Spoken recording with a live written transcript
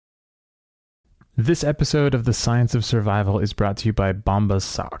This episode of The Science of Survival is brought to you by Bombas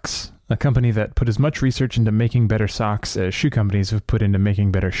Socks, a company that put as much research into making better socks as shoe companies have put into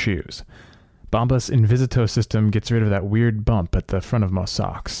making better shoes. Bombas' Invisito system gets rid of that weird bump at the front of most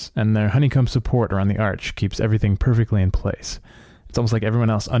socks, and their honeycomb support around the arch keeps everything perfectly in place. It's almost like everyone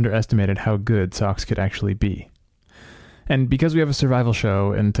else underestimated how good socks could actually be. And because we have a survival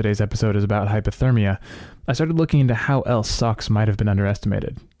show and today's episode is about hypothermia, I started looking into how else socks might have been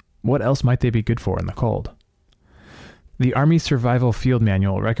underestimated. What else might they be good for in the cold? The Army Survival Field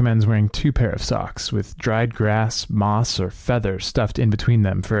Manual recommends wearing 2 pairs of socks with dried grass, moss, or feathers stuffed in between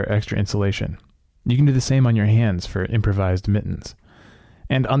them for extra insulation. You can do the same on your hands for improvised mittens.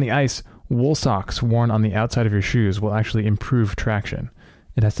 And on the ice, wool socks worn on the outside of your shoes will actually improve traction.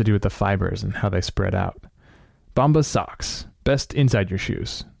 It has to do with the fibers and how they spread out. Bombas Socks, best inside your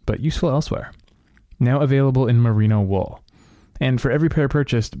shoes, but useful elsewhere. Now available in merino wool. And for every pair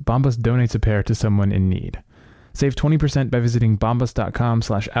purchased, Bombas donates a pair to someone in need. Save 20% by visiting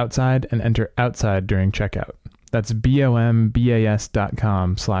bombas.com/outside and enter outside during checkout. That's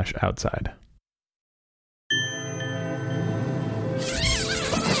bombas.com/outside.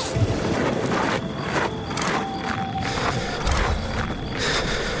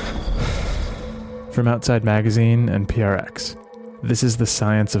 From Outside Magazine and PRX, this is The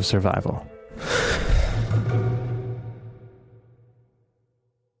Science of Survival.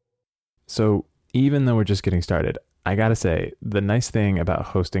 So, even though we're just getting started, I gotta say, the nice thing about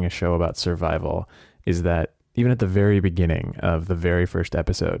hosting a show about survival is that even at the very beginning of the very first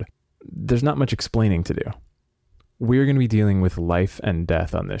episode, there's not much explaining to do. We're going to be dealing with life and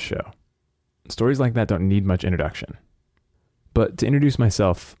death on this show. Stories like that don't need much introduction. But to introduce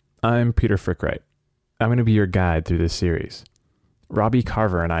myself, I'm Peter Frickright. I'm going to be your guide through this series. Robbie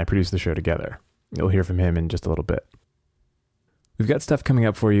Carver and I produce the show together. You'll hear from him in just a little bit. We've got stuff coming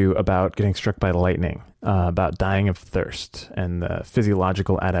up for you about getting struck by lightning, about dying of thirst, and the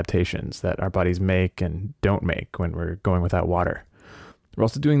physiological adaptations that our bodies make and don't make when we're going without water. We're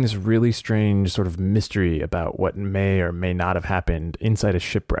also doing this really strange sort of mystery about what may or may not have happened inside a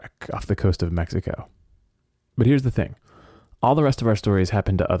shipwreck off the coast of Mexico. But here's the thing. All the rest of our stories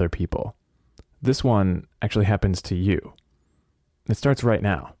happen to other people. This one actually happens to you. It starts right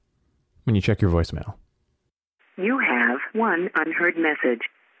now, when you check your voicemail. You have one unheard message.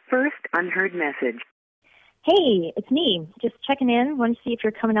 First unheard message. Hey, it's me. Just checking in. Want to see if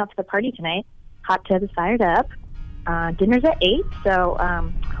you're coming out to the party tonight. Hot tub is fired up. Dinner's at 8, so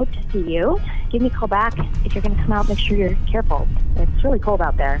hope to see you. Give me a call back. If you're going to come out, make sure you're careful. It's really cold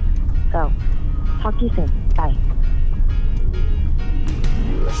out there. So, talk to you soon. Bye.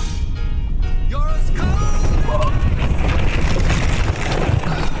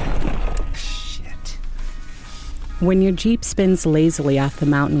 When your Jeep spins lazily off the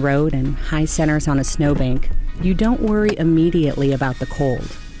mountain road and high centers on a snowbank, you don't worry immediately about the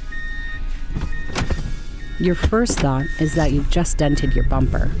cold. Your first thought is that you've just dented your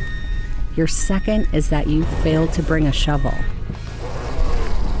bumper. Your second is that you failed to bring a shovel.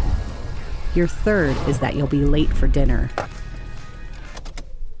 Your third is that you'll be late for dinner.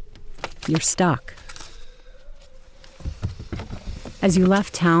 You're stuck. As you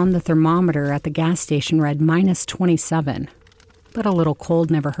left town, the thermometer at the gas station read -27. But a little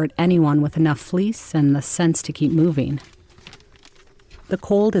cold never hurt anyone with enough fleece and the sense to keep moving. The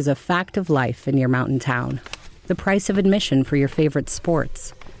cold is a fact of life in your mountain town, the price of admission for your favorite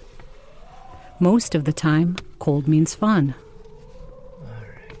sports. Most of the time, cold means fun.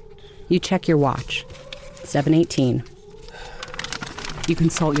 You check your watch. 7:18. You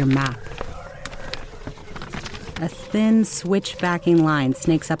consult your map. A thin, switchbacking line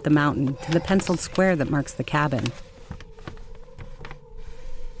snakes up the mountain to the penciled square that marks the cabin.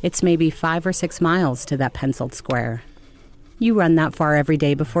 It's maybe 5 or 6 miles to that penciled square. You run that far every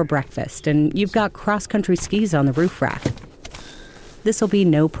day before breakfast, and you've got cross-country skis on the roof rack. This'll be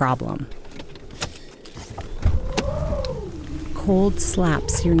no problem. Cold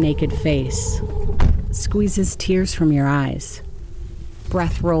slaps your naked face, squeezes tears from your eyes.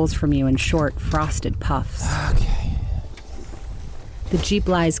 Breath rolls from you in short, frosted puffs. Okay. The Jeep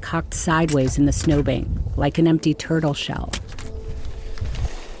lies cocked sideways in the snowbank, like an empty turtle shell.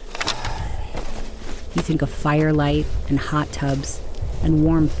 You think of firelight and hot tubs and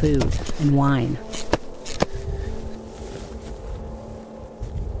warm food and wine.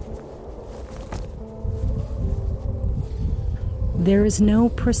 There is no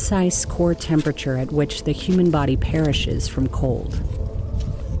precise core temperature at which the human body perishes from cold.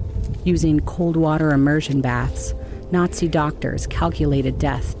 Using cold water immersion baths, Nazi doctors calculated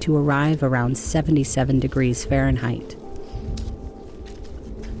death to arrive around 77 degrees Fahrenheit.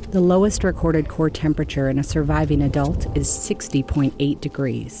 The lowest recorded core temperature in a surviving adult is 60.8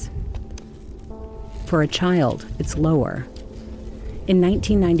 degrees. For a child, it's lower. In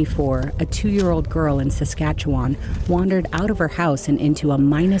 1994, a 2-year-old girl in Saskatchewan wandered out of her house and into a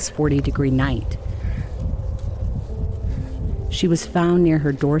minus 40-degree night. She was found near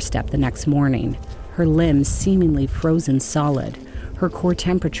her doorstep the next morning, her limbs seemingly frozen solid, her core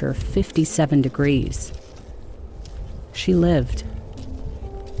temperature 57 degrees. She lived.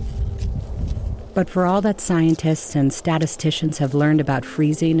 But for all that scientists and statisticians have learned about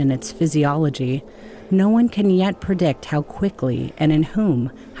freezing and its physiology, no one can yet predict how quickly and in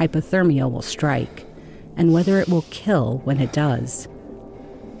whom hypothermia will strike, and whether it will kill when it does.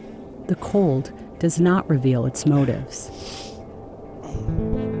 The cold does not reveal its motives.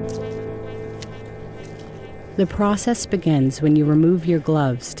 The process begins when you remove your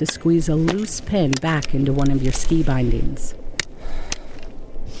gloves to squeeze a loose pin back into one of your ski bindings.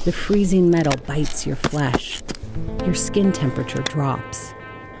 The freezing metal bites your flesh. Your skin temperature drops.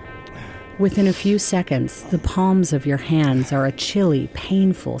 Within a few seconds, the palms of your hands are a chilly,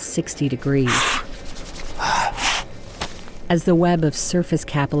 painful 60 degrees. As the web of surface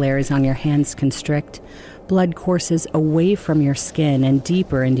capillaries on your hands constrict, blood courses away from your skin and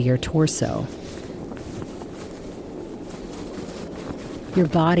deeper into your torso. Your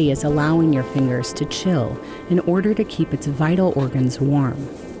body is allowing your fingers to chill in order to keep its vital organs warm.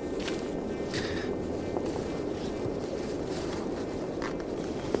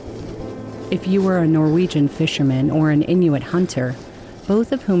 If you were a Norwegian fisherman or an Inuit hunter,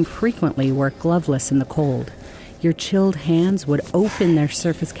 both of whom frequently work gloveless in the cold, your chilled hands would open their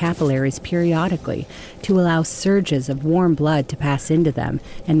surface capillaries periodically to allow surges of warm blood to pass into them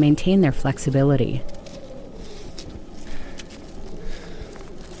and maintain their flexibility.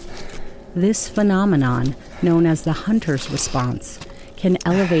 This phenomenon, known as the hunter's response, can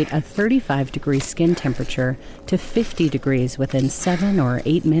elevate a 35-degree skin temperature to 50 degrees within 7 or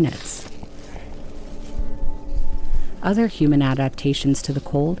 8 minutes. Other human adaptations to the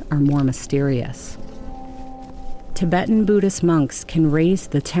cold are more mysterious. Tibetan Buddhist monks can raise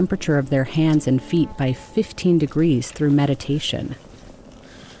the temperature of their hands and feet by 15 degrees through meditation.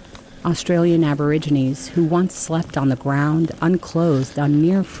 Australian Aborigines, who once slept on the ground unclothed on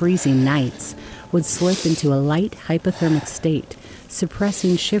near-freezing nights, would slip into a light hypothermic state,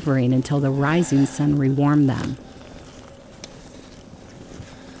 suppressing shivering until the rising sun rewarmed them.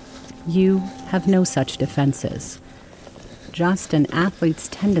 You have no such defenses, just an athlete's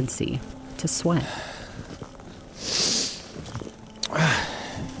tendency to sweat.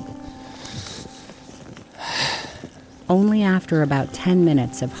 Only after about 10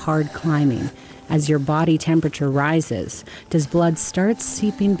 minutes of hard climbing, as your body temperature rises, does blood start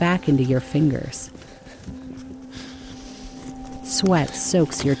seeping back into your fingers. Sweat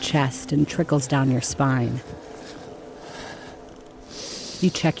soaks your chest and trickles down your spine. You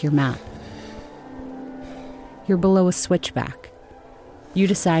check your map. You're below a switchback. You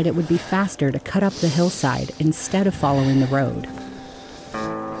decide it would be faster to cut up the hillside instead of following the road.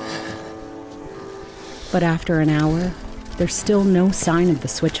 But after an hour, there's still no sign of the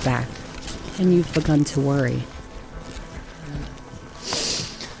switchback, and you've begun to worry.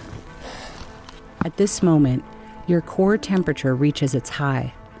 At this moment, your core temperature reaches its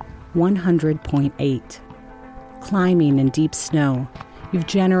high, 100.8. Climbing in deep snow, you've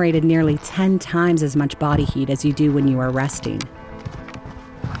generated nearly 10 times as much body heat as you do when you are resting.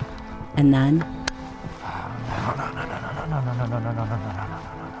 And then...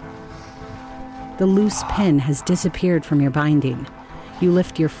 the loose pin has disappeared from your binding. You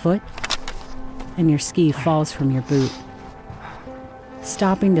lift your foot, and your ski falls from your boot.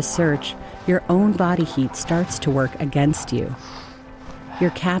 Stopping to search, your own body heat starts to work against you. Your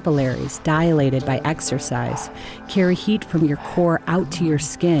capillaries, dilated by exercise, carry heat from your core out to your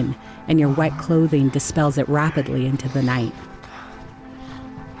skin, and your wet clothing dispels it rapidly into the night.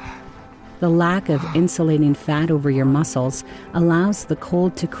 The lack of insulating fat over your muscles allows the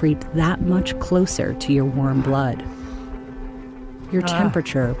cold to creep that much closer to your warm blood. Your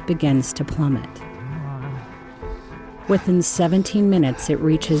temperature begins to plummet. Within 17 minutes, it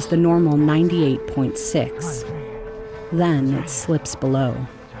reaches the normal 98.6. Then it slips below.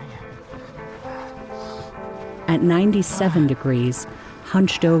 At 97 degrees,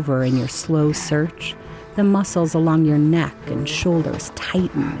 hunched over in your slow search, the muscles along your neck and shoulders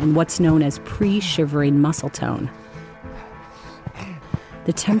tighten in what's known as pre-shivering muscle tone.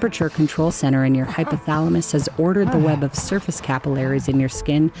 The temperature control center in your hypothalamus has ordered the web of surface capillaries in your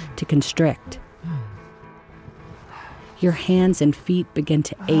skin to constrict. Your hands and feet begin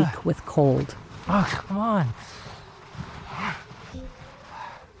to ache with cold. Oh, come on.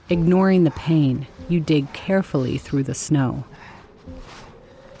 Ignoring the pain, you dig carefully through the snow.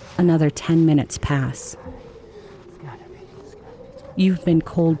 Another 10 minutes pass. You've been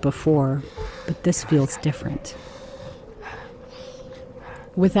cold before, but this feels different.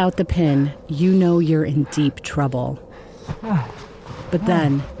 Without the pin, you know you're in deep trouble. But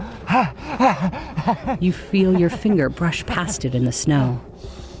then, you feel your finger brush past it in the snow.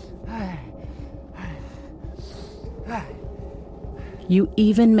 You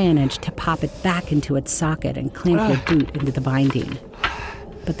even manage to pop it back into its socket and clamp your boot into the binding.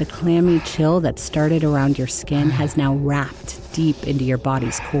 But the clammy chill that started around your skin has now wrapped deep into your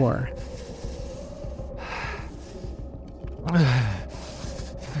body's core.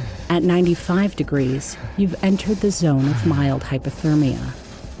 At 95 degrees, you've entered the zone of mild hypothermia.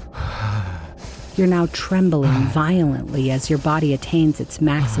 You're now trembling violently as your body attains its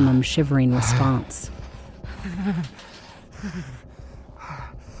maximum shivering response.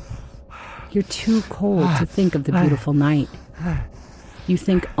 You're too cold to think of the beautiful night. You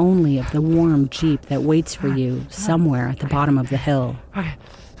think only of the warm Jeep that waits for you somewhere at the bottom of the hill.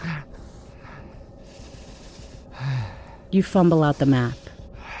 You fumble out the map.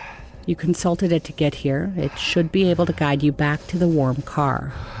 You consulted it to get here. It should be able to guide you back to the warm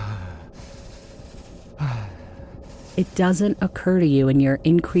car. It doesn't occur to you in your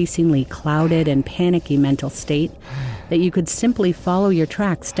increasingly clouded and panicky mental state that you could simply follow your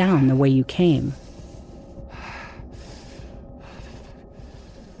tracks down the way you came.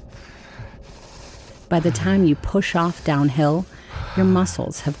 By the time you push off downhill, your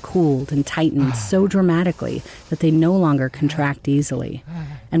muscles have cooled and tightened so dramatically that they no longer contract easily.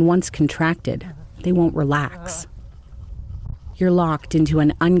 And once contracted, they won't relax. You're locked into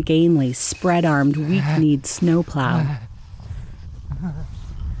an ungainly, spread-armed, weak-kneed snowplow.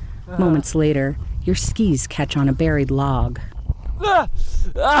 Moments later, your skis catch on a buried log.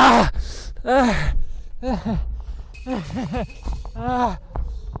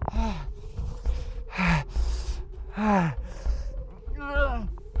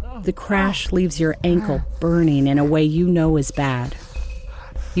 The crash leaves your ankle burning in a way you know is bad.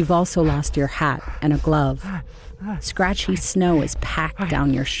 You've also lost your hat and a glove. Scratchy snow is packed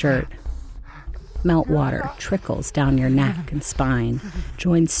down your shirt. Meltwater trickles down your neck and spine,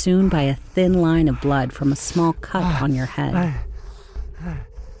 joined soon by a thin line of blood from a small cut on your head.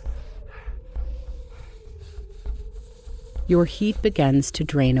 Your heat begins to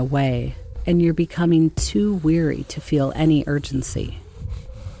drain away, and you're becoming too weary to feel any urgency.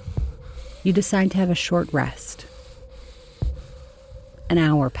 You decide to have a short rest. An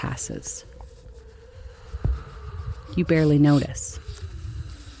hour passes. You barely notice.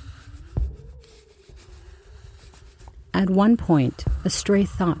 At one point, a stray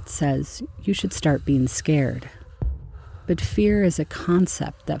thought says you should start being scared. But fear is a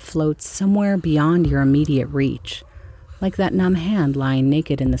concept that floats somewhere beyond your immediate reach, like that numb hand lying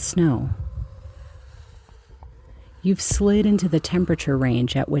naked in the snow. You've slid into the temperature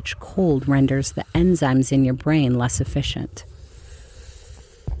range at which cold renders the enzymes in your brain less efficient.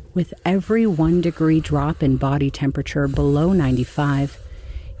 With every 1 degree drop in body temperature below 95,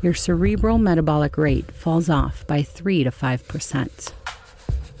 your cerebral metabolic rate falls off by 3 to 5%.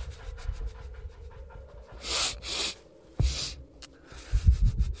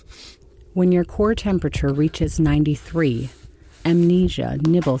 When your core temperature reaches 93, amnesia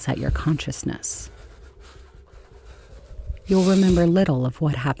nibbles at your consciousness. You'll remember little of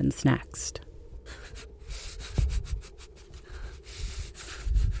what happens next.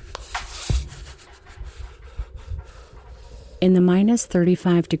 In the minus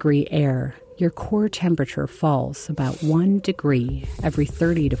 35 degree air, your core temperature falls about 1 degree every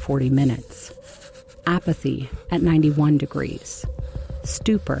 30 to 40 minutes. Apathy at 91 degrees.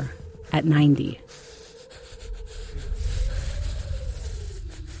 Stupor at 90.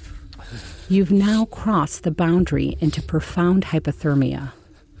 You've now crossed the boundary into profound hypothermia.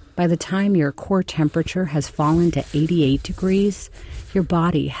 By the time your core temperature has fallen to 88 degrees, your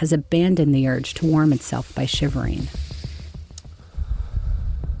body has abandoned the urge to warm itself by shivering.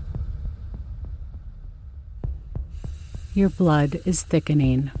 Your blood is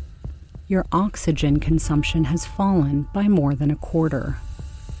thickening. Your oxygen consumption has fallen by more than a quarter.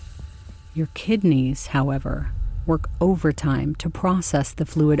 Your kidneys, however, work overtime to process the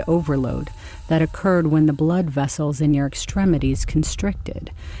fluid overload that occurred when the blood vessels in your extremities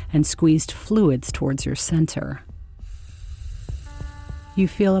constricted and squeezed fluids towards your center. You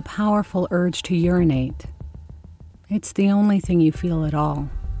feel a powerful urge to urinate. It's the only thing you feel at all.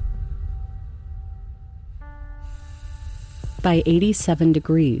 By 87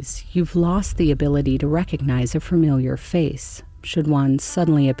 degrees, you've lost the ability to recognize a familiar face, should one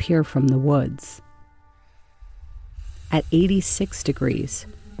suddenly appear from the woods. At 86 degrees,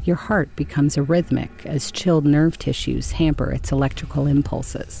 your heart becomes arrhythmic as chilled nerve tissues hamper its electrical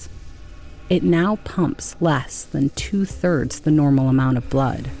impulses. It now pumps less than 2/3 the normal amount of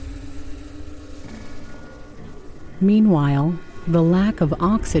blood. Meanwhile, the lack of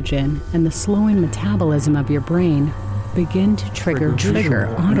oxygen and the slowing metabolism of your brain begin to trigger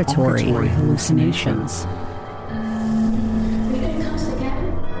auditory hallucinations.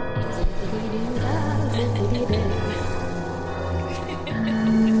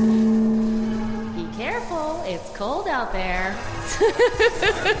 Be careful, it's cold out there.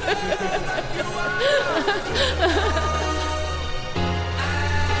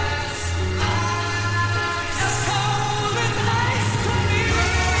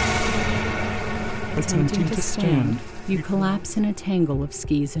 Attempting to stand, you collapse in a tangle of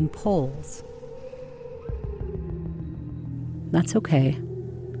skis and poles. That's okay.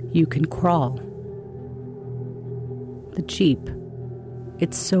 You can crawl. The Jeep,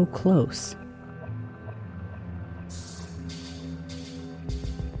 it's so close.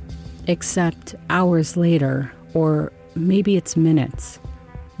 Except hours later, or maybe it's minutes,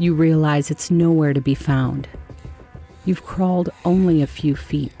 you realize it's nowhere to be found. You've crawled only a few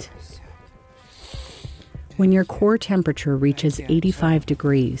feet. When your core temperature reaches 85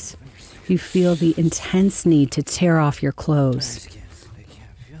 degrees, you feel the intense need to tear off your clothes.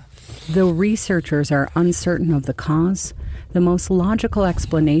 Though researchers are uncertain of the cause, the most logical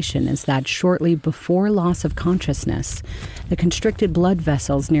explanation is that shortly before loss of consciousness, the constricted blood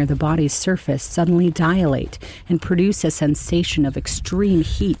vessels near the body's surface suddenly dilate and produce a sensation of extreme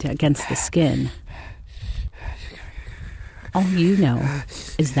heat against the skin. All you know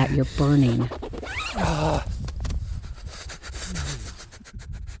is that you're burning.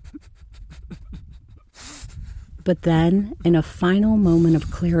 But then, in a final moment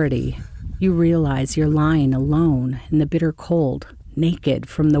of clarity, you realize you're lying alone in the bitter cold, naked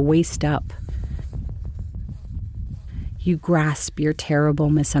from the waist up. You grasp your terrible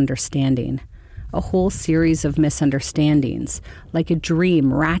misunderstanding, a whole series of misunderstandings, like a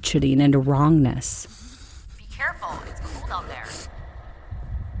dream ratcheting into wrongness. Be careful, it's cold out there.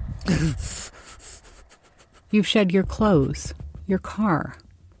 You've shed your clothes, your car,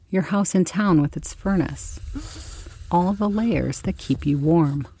 your house in town with its furnace. All the layers that keep you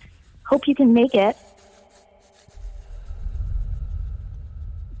warm. Hope you can make it.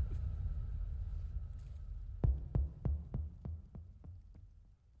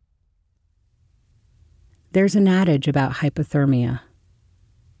 There's an adage about hypothermia.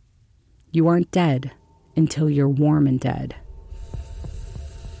 You aren't dead until you're warm and dead.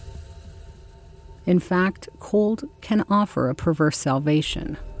 In fact, cold can offer a perverse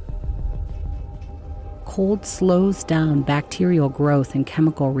salvation. Cold slows down bacterial growth and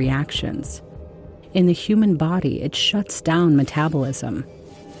chemical reactions. In the human body, it shuts down metabolism.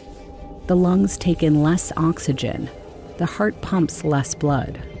 The lungs take in less oxygen. The heart pumps less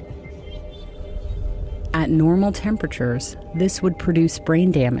blood. At normal temperatures, this would produce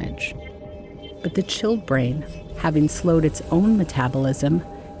brain damage. But the chilled brain, having slowed its own metabolism,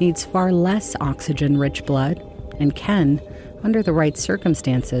 needs far less oxygen-rich blood and can, under the right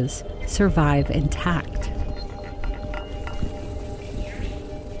circumstances, survive intact.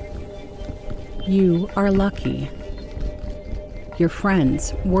 You are lucky. Your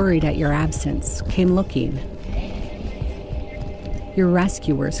friends, worried at your absence, came looking. Your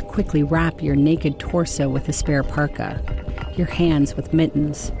rescuers quickly wrap your naked torso with a spare parka, your hands with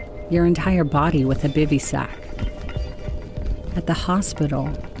mittens, your entire body with a bivy sack. At the hospital,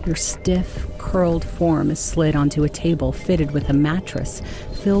 your stiff, curled form is slid onto a table fitted with a mattress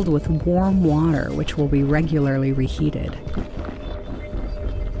filled with warm water which will be regularly reheated.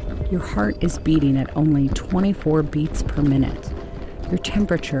 Your heart is beating at only 24 beats per minute. Your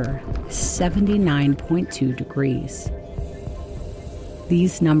temperature is 79.2 degrees.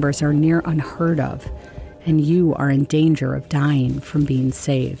 These numbers are near unheard of, and you are in danger of dying from being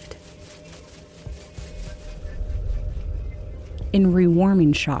saved. In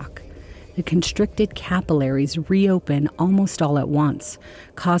rewarming shock, the constricted capillaries reopen almost all at once,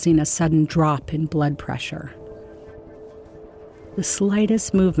 causing a sudden drop in blood pressure. The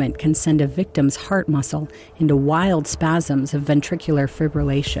slightest movement can send a victim's heart muscle into wild spasms of ventricular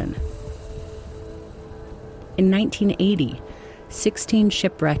fibrillation. In 1980, 16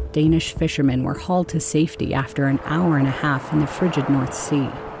 shipwrecked Danish fishermen were hauled to safety after an hour and a half in the frigid North Sea.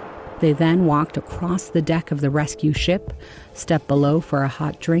 They then walked across the deck of the rescue ship, stepped below for a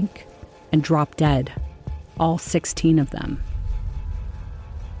hot drink, and dropped dead, all 16 of them.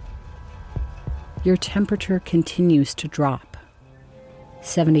 Your temperature continues to drop,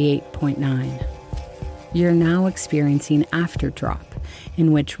 78.9. You're now experiencing afterdrop,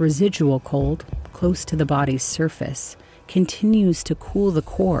 in which residual cold, close to the body's surface, continues to cool the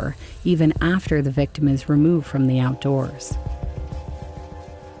core even after the victim is removed from the outdoors.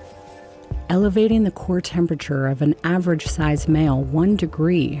 Elevating the core temperature of an average-sized male 1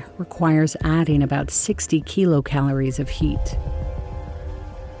 degree requires adding about 60 kilocalories of heat.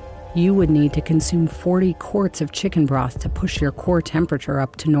 You would need to consume 40 quarts of chicken broth to push your core temperature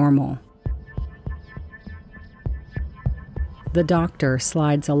up to normal. The doctor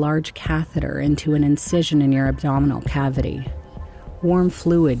slides a large catheter into an incision in your abdominal cavity. Warm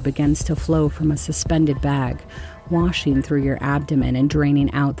fluid begins to flow from a suspended bag, washing through your abdomen and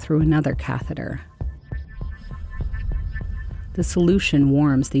draining out through another catheter. The solution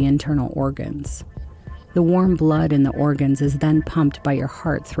warms the internal organs. The warm blood in the organs is then pumped by your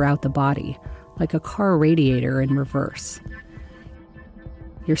heart throughout the body, like a car radiator in reverse.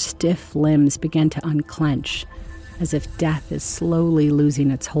 Your stiff limbs begin to unclench, as if death is slowly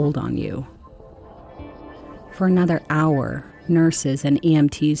losing its hold on you. For another hour, nurses and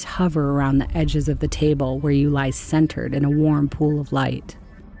EMTs hover around the edges of the table where you lie centered in a warm pool of light.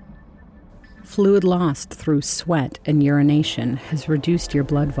 Fluid lost through sweat and urination has reduced your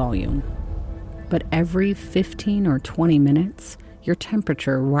blood volume. But every 15 or 20 minutes, your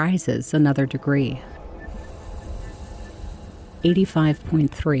temperature rises another degree.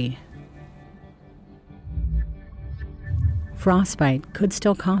 85.3. Frostbite could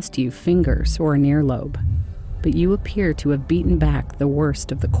still cost you fingers or an earlobe, but you appear to have beaten back the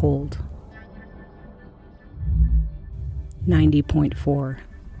worst of the cold. 90.4.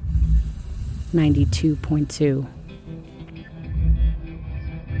 92.2.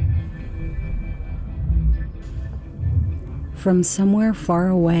 From somewhere far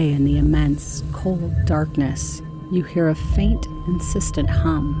away in the immense, cold darkness, you hear a faint, insistent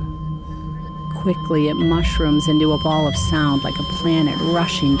hum. Quickly, it mushrooms into a ball of sound like a planet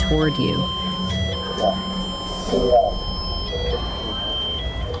rushing toward you.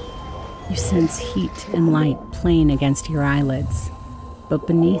 You sense heat and light playing against your eyelids, but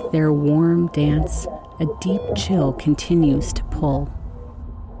beneath their warm dance, a deep chill continues to pull.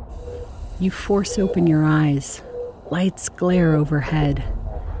 You force open your eyes. Lights glare overhead.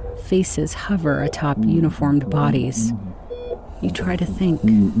 Faces hover atop uniformed bodies. You try to think,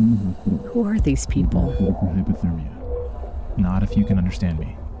 who are these people? Hypothermia. Nod if you can understand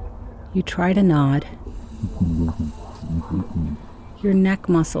me. You try to nod. Your neck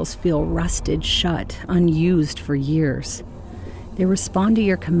muscles feel rusted shut, unused for years. They respond to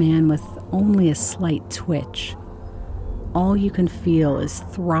your command with only a slight twitch. All you can feel is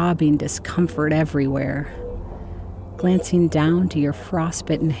throbbing discomfort everywhere. Glancing down to your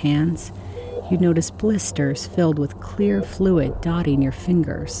frostbitten hands, you notice blisters filled with clear fluid dotting your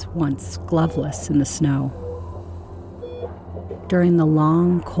fingers, once gloveless in the snow. During the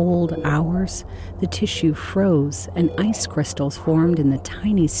long, cold hours, the tissue froze and ice crystals formed in the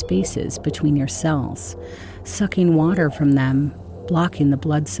tiny spaces between your cells, sucking water from them, blocking the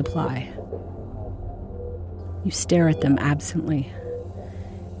blood supply. You stare at them absently.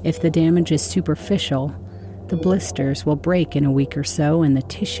 If the damage is superficial, the blisters will break in a week or so and the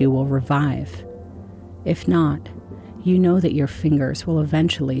tissue will revive. If not, you know that your fingers will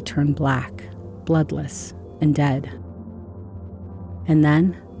eventually turn black, bloodless, and dead. And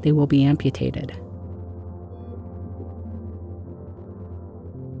then they will be amputated.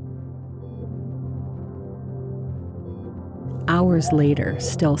 Hours later,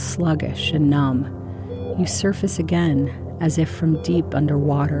 still sluggish and numb, you surface again as if from deep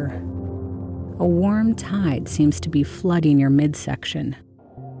underwater. A warm tide seems to be flooding your midsection.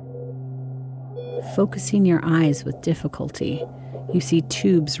 Focusing your eyes with difficulty, you see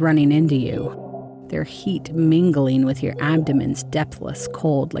tubes running into you, their heat mingling with your abdomen's depthless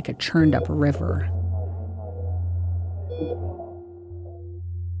cold like a churned-up river.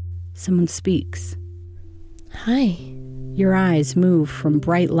 Someone speaks. Hi. Your eyes move from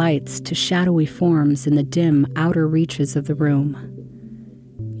bright lights to shadowy forms in the dim outer reaches of the room.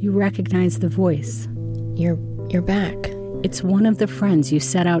 You recognize the voice. You're back. It's one of the friends you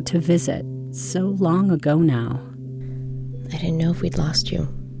set out to visit so long ago now. I didn't know if we'd lost you.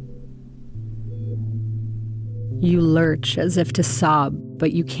 You lurch as if to sob,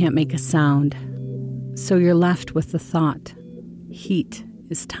 but you can't make a sound. So you're left with the thought. Heat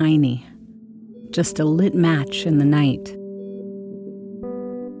is tiny. Just a lit match in the night.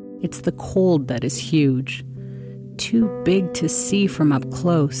 It's the cold that is huge. Too big to see from up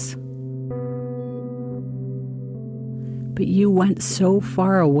close. But you went so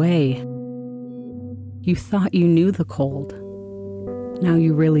far away. You thought you knew the cold. Now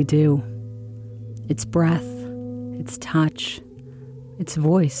you really do. Its breath, its touch, its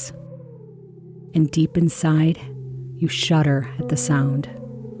voice. And deep inside, you shudder at the sound.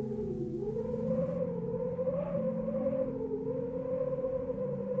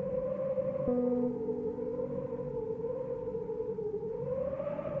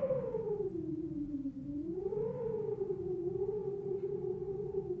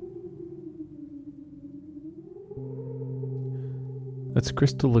 That's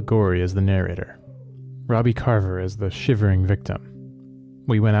Crystal Ligori as the narrator, Robbie Carver as the shivering victim.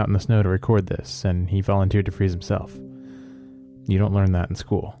 We went out in the snow to record this, and he volunteered to freeze himself. You don't learn that in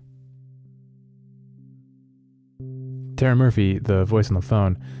school. Tara Murphy, the voice on the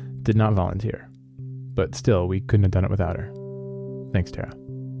phone, did not volunteer. But still, we couldn't have done it without her. Thanks, Tara.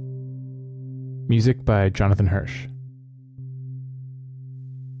 Music by Jonathan Hirsch.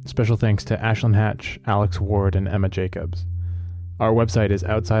 Special thanks to Ashlyn Hatch, Alex Ward, and Emma Jacobs. Our website is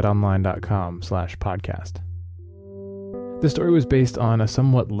outsideonline.com/podcast. This story was based on a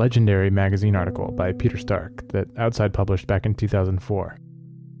somewhat legendary magazine article by Peter Stark that Outside published back in 2004.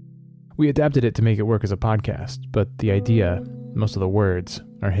 We adapted it to make it work as a podcast, but the idea, most of the words,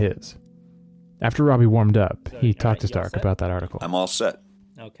 are his. After Robbie warmed up, he talked to Stark about that article. I'm all set.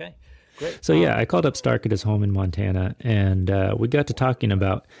 Okay, great. So yeah, I called up Stark at his home in Montana, and we got to talking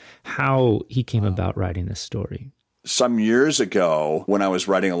about how he came about writing this story. Some years ago, when I was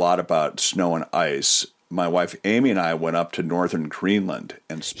writing a lot about snow and ice, my wife Amy and I went up to northern Greenland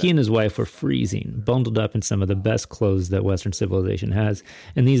and he and his wife were freezing, bundled up in some of the best clothes that Western civilization has.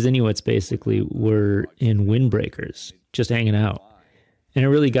 And these Inuits basically were in windbreakers, just hanging out. And it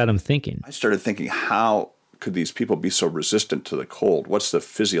really got him thinking. I started thinking, how could these people be so resistant to the cold? What's the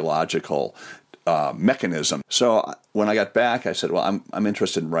physiological mechanism? So when I got back, I said, well, I'm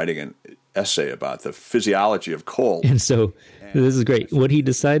interested in writing an essay about the physiology of cold. And so this is great. What he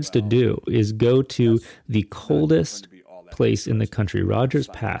decides to do is go to the coldest place in the country, Rogers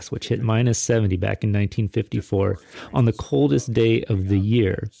Pass, which hit minus 70 back in 1954 on the coldest day of the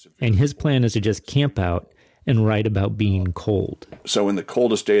year. And his plan is to just camp out and write about being cold. So when the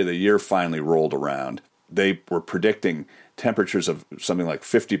coldest day of the year finally rolled around, they were predicting temperatures of something like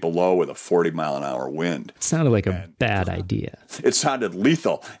 50 below with a 40-mile-an-hour wind. It sounded like a bad idea. It sounded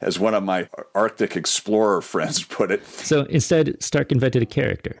lethal, as one of my Arctic explorer friends put it. So instead, Stark invented a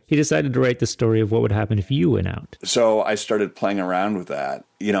character. He decided to write the story of what would happen if you went out. So I started playing around with that.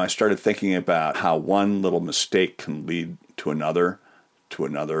 I started thinking about how one little mistake can lead to another, to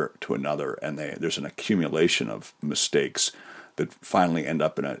another, to another, and there's an accumulation of mistakes that finally end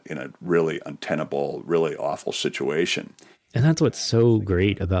up in a really untenable, really awful situation. And that's what's so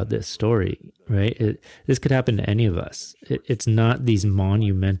great about this story, right? This could happen to any of us. It's not these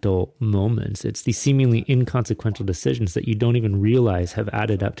monumental moments. It's these seemingly inconsequential decisions that you don't even realize have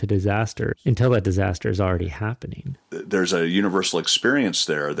added up to disaster until that disaster is already happening. There's a universal experience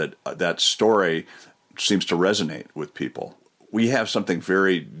there that story seems to resonate with people. We have something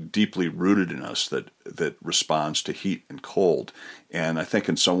very deeply rooted in us that responds to heat and cold. And I think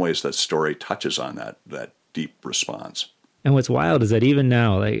in some ways that story touches on that deep response. And what's wild is that even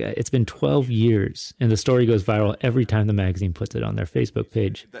now, it's been 12 years, and the story goes viral every time the magazine puts it on their Facebook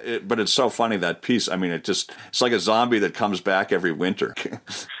page. But it's so funny, that piece. I mean, it's like a zombie that comes back every winter.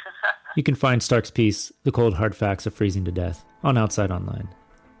 You can find Stark's piece, The Cold Hard Facts of Freezing to Death, on Outside Online.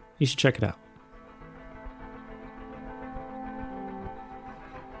 You should check it out.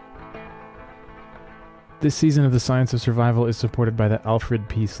 This season of The Science of Survival is supported by the Alfred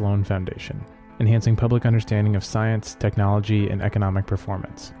P. Sloan Foundation, enhancing public understanding of science, technology, and economic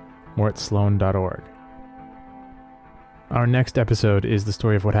performance. More at sloan.org. Our next episode is the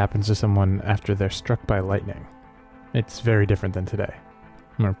story of what happens to someone after they're struck by lightning. It's very different than today.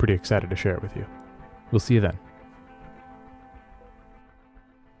 We're pretty excited to share it with you. We'll see you then.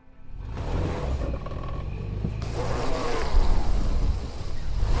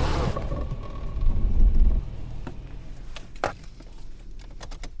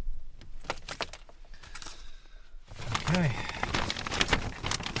 Okay.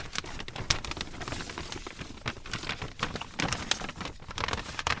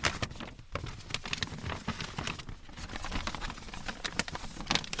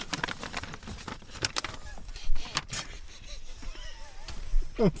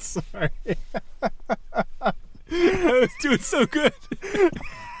 I'm sorry. I was doing so good.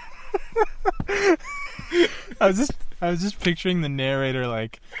 I was just picturing the narrator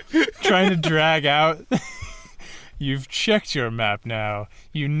trying to drag out. You've checked your map now.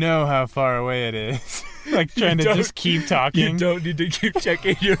 You know how far away it is. Trying to just keep talking. You don't need to keep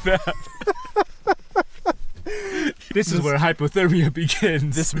checking your map. This is where hypothermia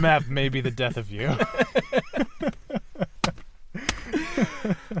begins. This map may be the death of you.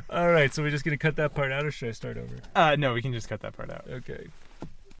 All right, so we're just going to cut that part out, or should I start over? No, we can just cut that part out. Okay.